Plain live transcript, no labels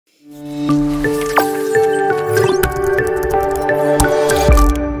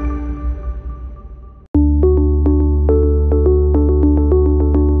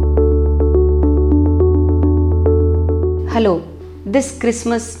This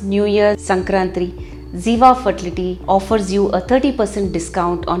Christmas, New Year, Sankranti, ZIVA Fertility offers you a 30%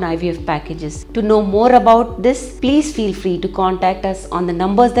 discount on IVF packages. To know more about this, please feel free to contact us on the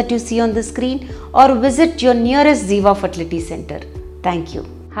numbers that you see on the screen or visit your nearest ZIVA Fertility Center. Thank you.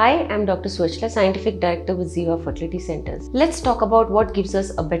 Hi, I'm Dr. Suvarchala, Scientific Director with ZIVA Fertility Centers. Let's talk about what gives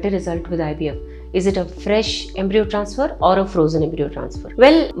us a better result with IVF. Is it a fresh embryo transfer or a frozen embryo transfer?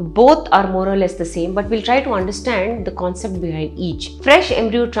 Well, both are more or less the same, but we'll try to understand the concept behind each. Fresh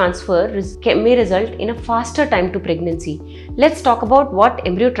embryo transfer may result in a faster time to pregnancy. Let's talk about what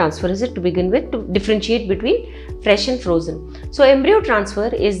embryo transfer is to begin with, to differentiate between fresh and frozen. So embryo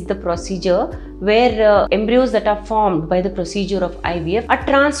transfer is the procedure where embryos that are formed by the procedure of IVF are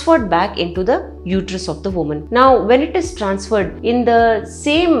transferred back into the uterus of the woman. Now, when it is transferred in the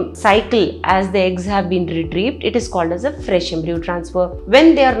same cycle as the eggs have been retrieved, it is called as a fresh embryo transfer.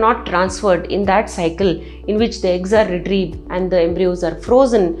 When they are not transferred in that cycle in which the eggs are retrieved and the embryos are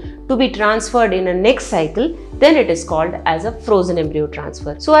frozen to be transferred in a next cycle, then it is called as a frozen embryo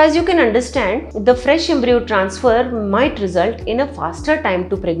transfer. So as you can understand, the fresh embryo transfer might result in a faster time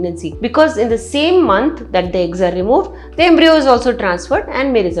to pregnancy because in the same month that the eggs are removed, the embryo is also transferred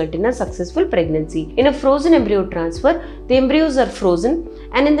and may result in a successful pregnancy. In a frozen embryo transfer, the embryos are frozen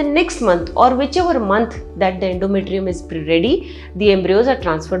and in the next month or whichever month that the endometrium is ready, the embryos are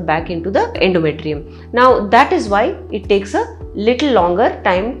transferred back into the endometrium. Now that is why it takes a little longer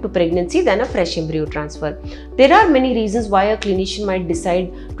time to pregnancy than a fresh embryo transfer. There are many reasons why a clinician might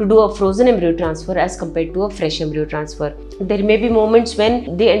decide to do a frozen embryo transfer as compared to a fresh embryo transfer. There may be moments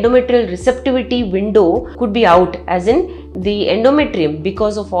when the endometrial receptivity window could be out, as in the endometrium,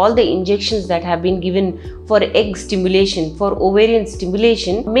 because of all the injections that have been given for egg stimulation, for ovarian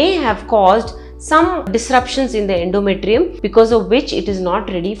stimulation, may have caused some disruptions in the endometrium because of which it is not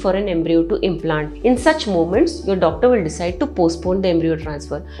ready for an embryo to implant. In such moments, your doctor will decide to postpone the embryo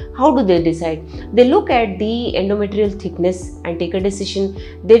transfer. How do they decide? They look at the endometrial thickness and take a decision.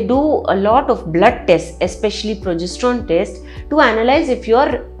 They do a lot of blood tests, especially progesterone tests, to analyze if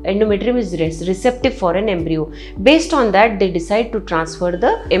your endometrium is receptive for an embryo. Based on that, they decide to transfer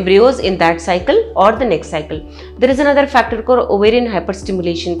the embryos in that cycle or the next cycle. There is another factor called ovarian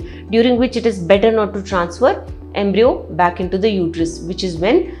hyperstimulation, during which it is better not to transfer embryo back into the uterus, which is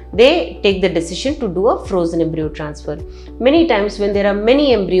when they take the decision to do a frozen embryo transfer. Many times when there are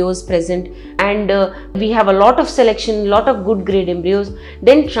many embryos present and we have a lot of selection, lot of good grade embryos,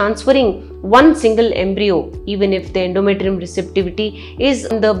 then transferring one single embryo, even if the endometrium receptivity is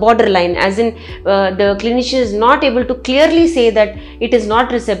on the borderline, as in the clinician is not able to clearly say that it is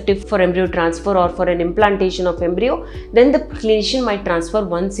not receptive for embryo transfer or for an implantation of embryo, then the clinician might transfer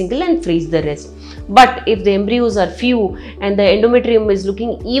one single and freeze the rest. But if the embryos are few and the endometrium is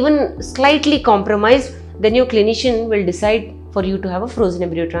looking even slightly compromised, then your clinician will decide for you to have a frozen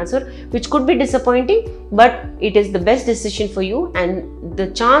embryo transfer, which could be disappointing, but it is the best decision for you and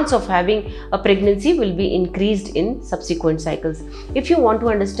the chance of having a pregnancy will be increased in subsequent cycles. If you want to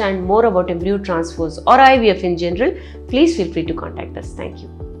understand more about embryo transfers or IVF in general, please feel free to contact us. Thank you.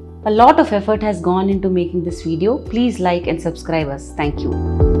 A lot of effort has gone into making this video. Please like and subscribe us. Thank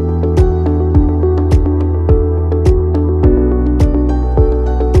you.